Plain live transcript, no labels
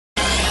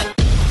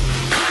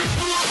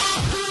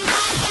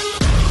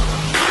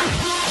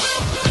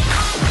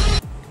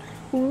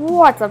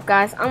What's up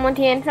guys, I'm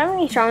Monty and I'm going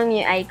to be showing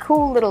you a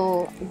cool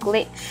little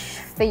glitch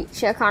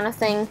feature kind of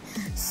thing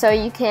so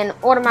you can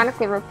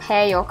automatically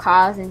repair your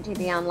cars in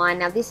GTA Online.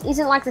 Now this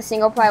isn't like the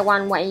single player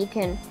one where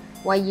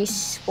you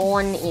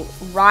spawn in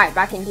right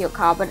back into your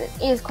car, but it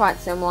is quite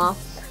similar.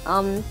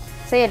 So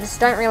yeah, just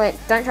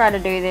don't try to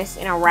do this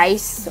in a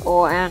race,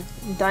 or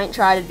don't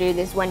try to do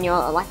this when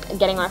you're like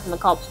getting away from the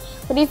cops.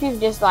 But if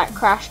you've just like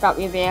crashed up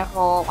your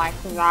vehicle like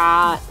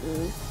that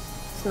and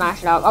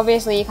smash it up.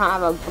 Obviously you can't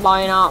have a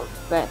blown up,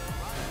 but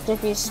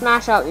if you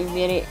smash up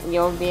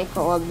your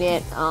vehicle a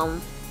bit,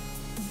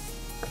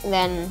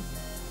 then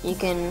you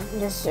can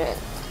just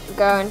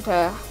go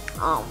into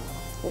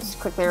just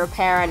quickly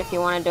repair it if you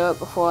want to do it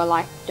before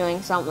like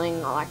doing something,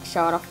 or like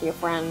show it off to your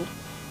friend.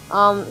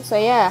 So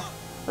yeah,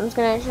 I'm just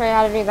going to show you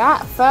how to do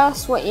that.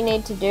 First, what you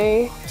need to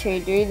do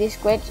this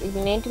glitch is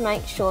you need to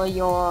make sure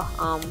your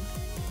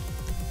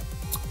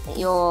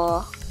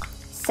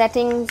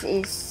settings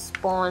is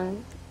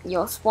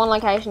your spawn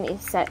location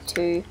is set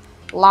to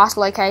last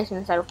location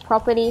instead of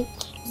property.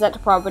 If it's set to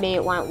property,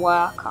 it won't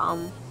work.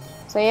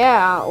 So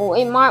yeah, well,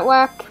 it might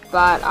work,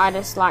 but I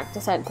just like to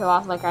set it to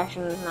last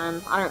location,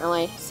 and I don't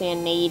really see a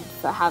need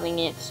for having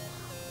it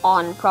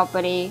on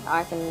property.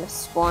 I can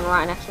just spawn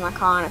right next to my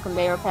car and it can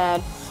be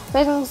repaired. So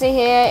as you can see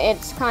here,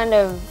 it's kind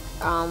of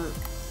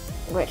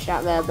glitched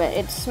out there, but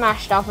it's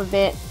smashed up a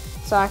bit.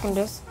 So I can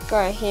just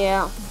go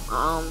here.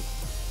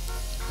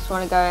 Just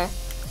want to go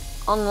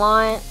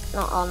online,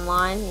 not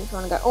online, you just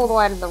want to go all the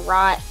way to the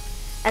right,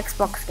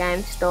 Xbox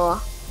Game Store.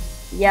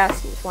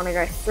 Yes, you just want to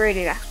go through to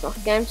the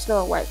Xbox Game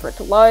Store, wait for it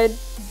to load.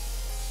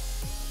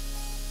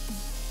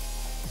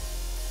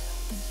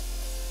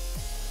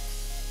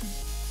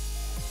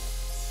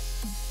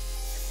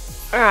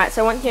 Alright,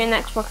 so once you're in the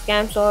Xbox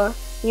Game Store,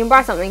 you can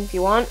buy something if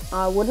you want.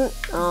 I wouldn't.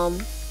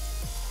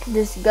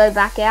 Just go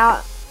back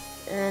out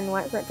and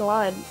wait for it to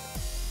load.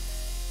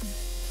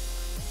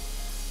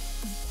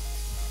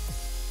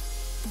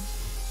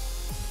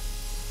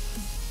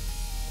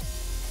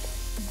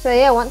 So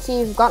yeah, once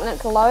you've gotten it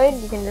to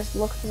load, you can just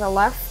look to the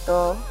left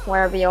or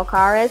wherever your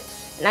car is.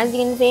 And as you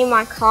can see,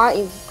 my car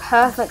is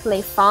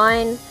perfectly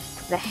fine.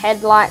 The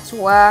headlights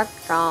work.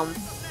 So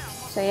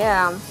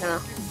yeah, I'm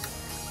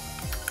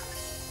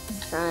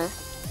gonna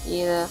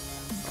either.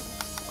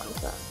 What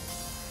is that?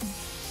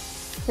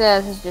 So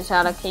this is just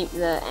how to keep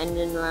the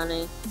engine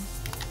running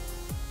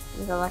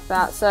and stuff like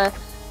that. So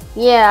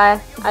yeah,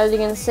 as you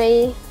can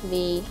see,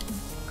 the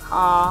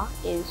car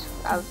is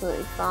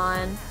absolutely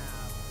fine.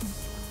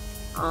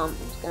 I'm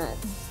just gonna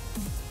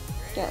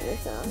get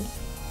this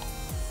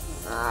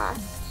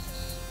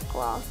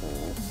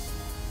glasses.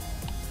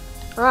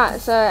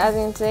 Alright, so as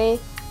you can see,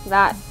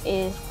 that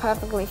is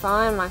perfectly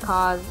fine. My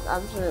car is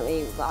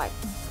absolutely like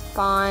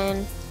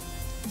fine.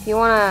 If you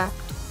wanna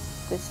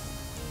just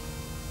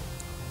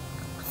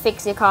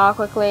fix your car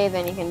quickly,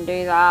 then you can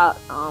do that.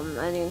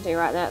 As you can see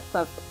right there, it's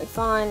perfectly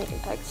fine. You can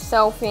take a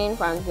selfie in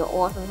front of your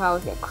awesome car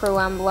with your crew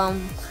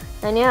emblem.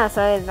 And yeah,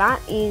 so that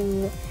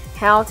is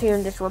how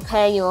to just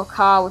repair your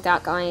car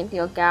without going into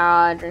your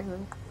garage or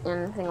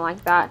anything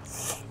like that.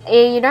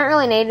 You don't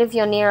really need it if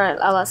you're near a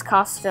LS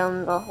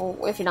Custom,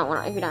 or if you don't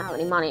have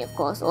any money, of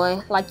course,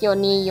 or like you're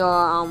near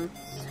your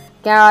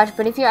garage.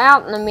 But if you're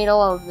out in the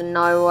middle of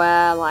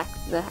nowhere, like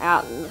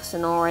out in the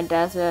Sonora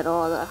Desert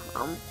or the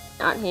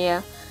out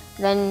here,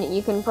 then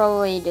you can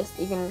probably just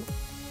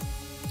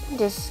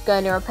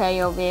go to repair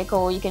your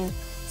vehicle. You can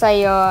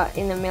say you're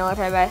in the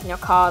military base and your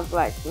car's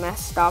like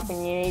messed up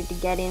and you need to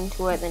get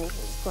into it, then you can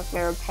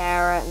quickly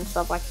repair it and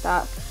stuff like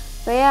that.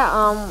 So yeah,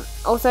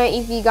 also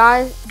if you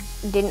guys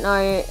didn't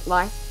know,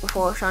 like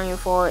showing you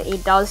before,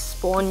 it does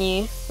spawn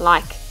you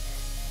like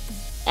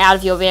out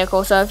of your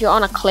vehicle. So if you're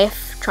on a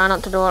cliff, try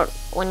not to do it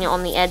when you're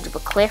on the edge of a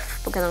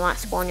cliff, because it might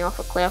spawn you off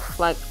a cliff.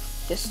 Like,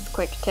 just a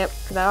quick tip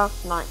there,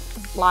 like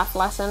life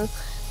lesson.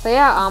 So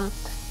yeah,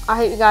 I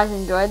hope you guys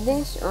enjoyed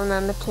this.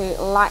 Remember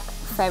to like,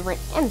 favorite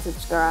and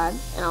subscribe,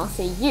 and I'll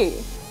see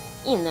you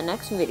in the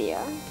next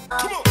video.